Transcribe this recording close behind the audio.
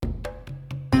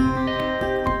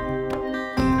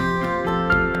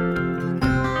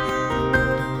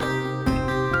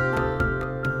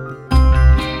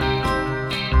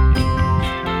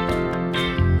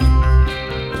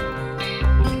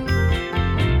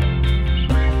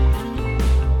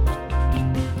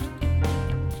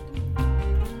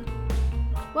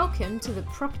to the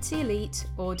Property Elite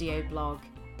audio blog.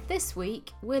 This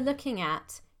week we're looking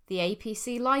at the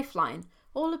APC Lifeline,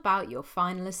 all about your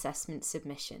final assessment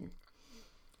submission.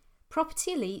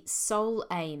 Property Elite's sole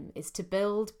aim is to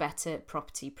build better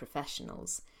property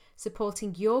professionals,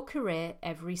 supporting your career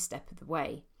every step of the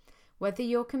way. Whether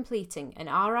you're completing an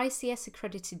RICS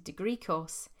accredited degree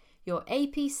course, your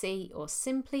APC, or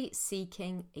simply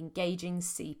seeking engaging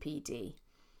CPD.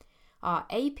 Our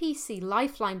APC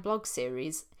Lifeline blog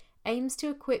series aims to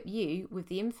equip you with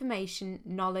the information,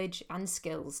 knowledge and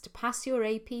skills to pass your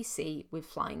APC with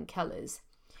flying colours.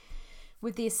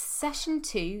 With the Session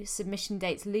 2 submission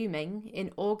dates looming in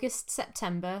August,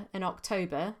 September and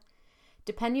October,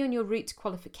 depending on your route to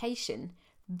qualification,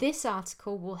 this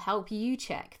article will help you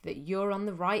check that you're on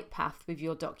the right path with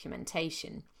your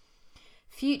documentation.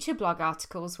 Future blog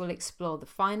articles will explore the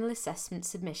final assessment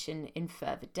submission in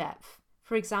further depth.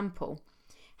 For example,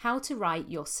 how to write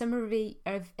your summary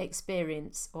of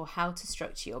experience or how to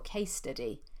structure your case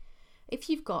study. If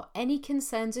you've got any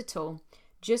concerns at all,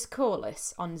 just call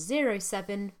us on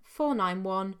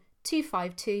 07491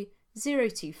 252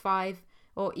 025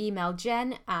 or email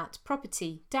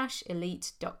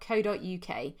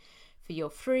jen@property-elite.co.uk for your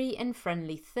free and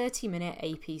friendly 30-minute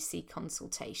APC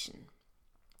consultation.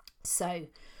 So,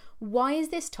 why is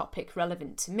this topic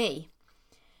relevant to me?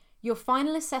 Your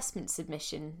final assessment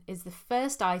submission is the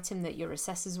first item that your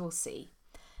assessors will see,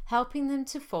 helping them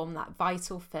to form that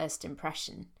vital first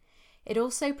impression. It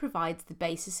also provides the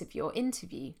basis of your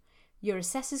interview. Your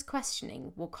assessor's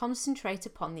questioning will concentrate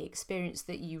upon the experience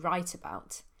that you write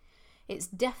about. It's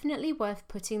definitely worth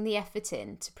putting the effort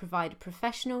in to provide a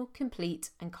professional, complete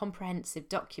and comprehensive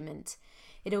document.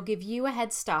 It'll give you a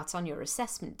head start on your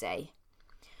assessment day.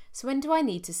 So when do I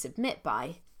need to submit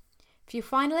by? For your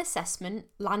final assessment,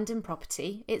 land and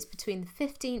property, it's between the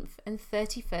 15th and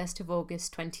 31st of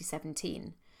August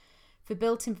 2017. For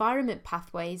built environment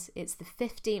pathways, it's the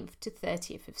 15th to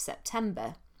 30th of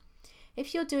September.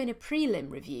 If you're doing a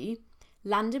prelim review,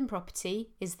 land and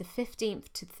property is the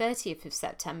 15th to 30th of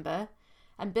September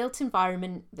and built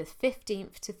environment the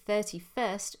 15th to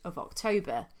 31st of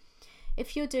October.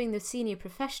 If you're doing the senior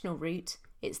professional route,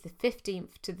 it's the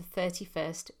 15th to the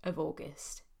 31st of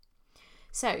August.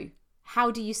 So,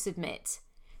 how do you submit?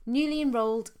 Newly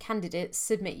enrolled candidates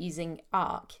submit using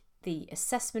ARC, the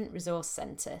Assessment Resource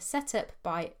Centre set up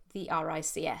by the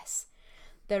RICS.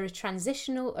 There are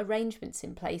transitional arrangements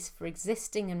in place for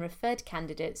existing and referred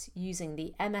candidates using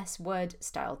the MS Word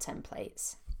style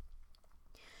templates.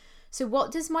 So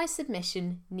what does my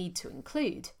submission need to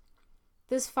include?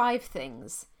 There's 5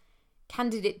 things: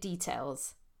 candidate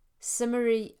details,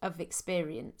 summary of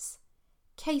experience,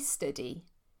 case study,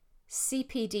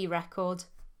 CPD record,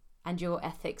 and your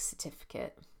ethics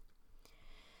certificate.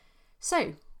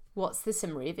 So, what's the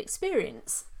summary of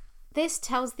experience? This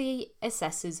tells the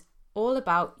assessors all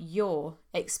about your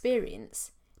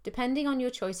experience. Depending on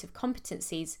your choice of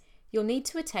competencies, you'll need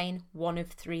to attain one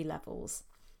of 3 levels.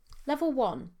 Level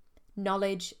 1,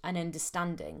 knowledge and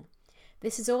understanding.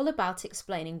 This is all about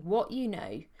explaining what you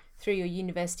know through your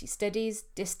university studies,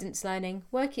 distance learning,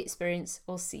 work experience,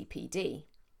 or CPD.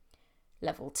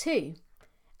 Level 2,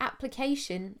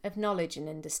 application of knowledge and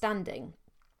understanding.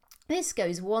 This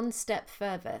goes one step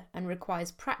further and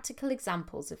requires practical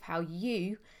examples of how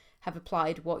you have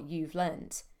applied what you've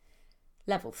learnt.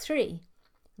 Level 3,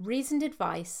 reasoned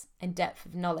advice and depth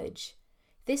of knowledge.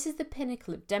 This is the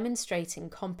pinnacle of demonstrating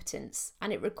competence,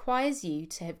 and it requires you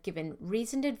to have given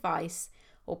reasoned advice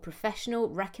or professional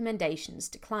recommendations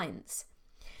to clients.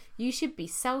 You should be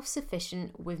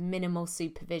self-sufficient with minimal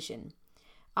supervision,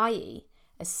 i.e.,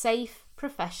 a safe,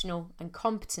 professional and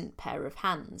competent pair of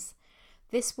hands.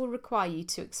 This will require you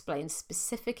to explain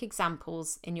specific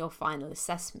examples in your final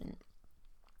assessment.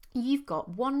 You've got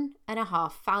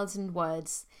 1,500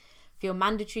 words for your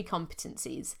mandatory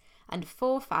competencies and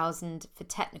 4,000 for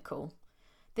technical.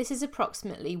 This is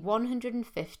approximately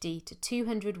 150 to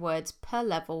 200 words per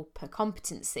level per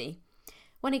competency.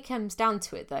 When it comes down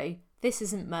to it though, this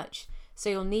isn't much,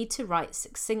 so you'll need to write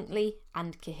succinctly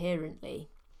and coherently.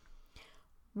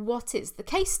 What is the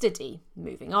case study?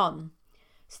 Moving on.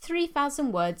 It's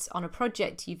 3,000 words on a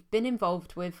project you've been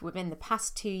involved with within the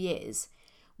past 2 years.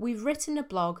 We've written a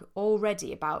blog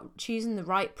already about choosing the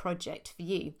right project for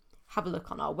you. Have a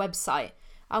look on our website,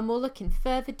 and we'll look in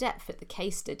further depth at the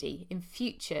case study in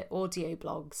future audio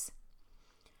blogs.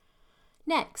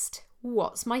 Next,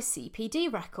 what's my CPD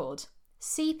record?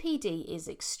 CPD is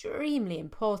extremely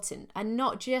important, and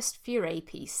not just for your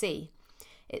APC.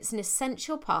 It's an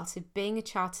essential part of being a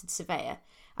chartered surveyor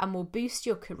and will boost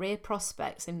your career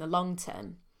prospects in the long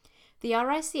term. The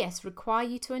RICS require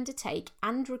you to undertake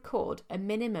and record a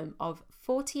minimum of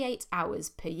 48 hours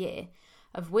per year,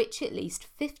 of which at least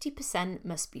 50%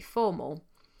 must be formal.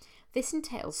 This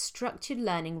entails structured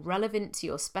learning relevant to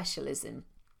your specialism,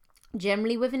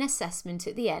 generally with an assessment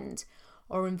at the end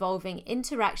or involving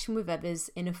interaction with others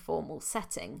in a formal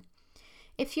setting.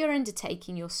 If you're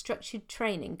undertaking your structured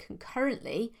training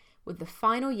concurrently with the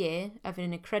final year of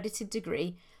an accredited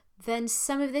degree, then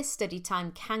some of this study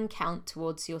time can count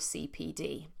towards your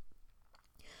CPD.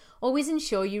 Always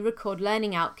ensure you record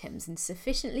learning outcomes in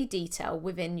sufficiently detail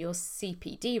within your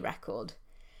CPD record.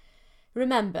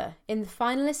 Remember, in the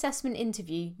final assessment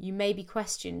interview, you may be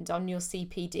questioned on your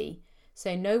CPD,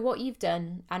 so know what you've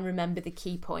done and remember the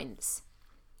key points.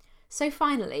 So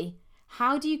finally,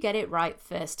 how do you get it right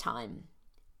first time?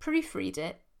 Proofread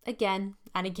it again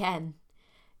and again.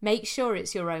 Make sure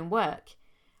it's your own work.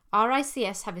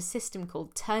 RICS have a system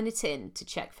called Turnitin to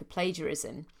check for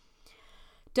plagiarism.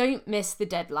 Don't miss the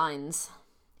deadlines.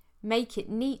 Make it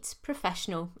neat,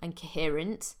 professional and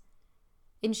coherent.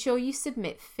 Ensure you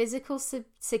submit physical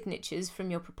signatures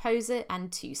from your proposer and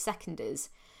 2 seconders.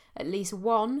 At least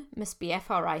 1 must be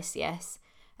FRICS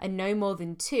and no more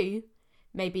than 2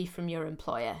 may be from your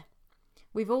employer.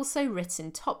 We've also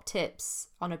written top tips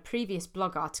on a previous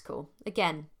blog article.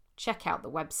 Again, check out the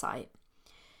website.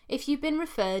 If you've been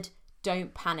referred,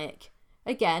 don't panic.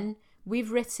 Again,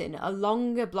 we've written a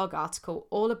longer blog article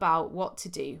all about what to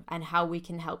do and how we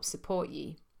can help support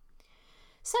you.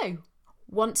 So,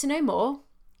 want to know more?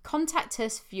 Contact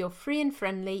us for your free and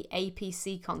friendly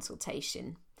APC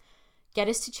consultation. Get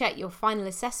us to check your final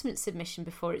assessment submission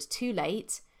before it's too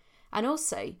late, and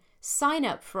also sign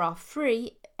up for our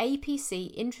free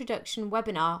APC introduction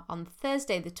webinar on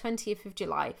Thursday the 20th of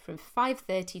July from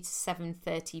 5:30 to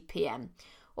 7:30 p.m.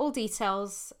 All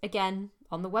details, again,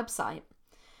 on the website.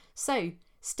 So,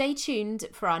 stay tuned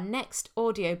for our next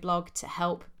audio blog to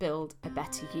help build a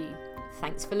better you.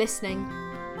 Thanks for listening.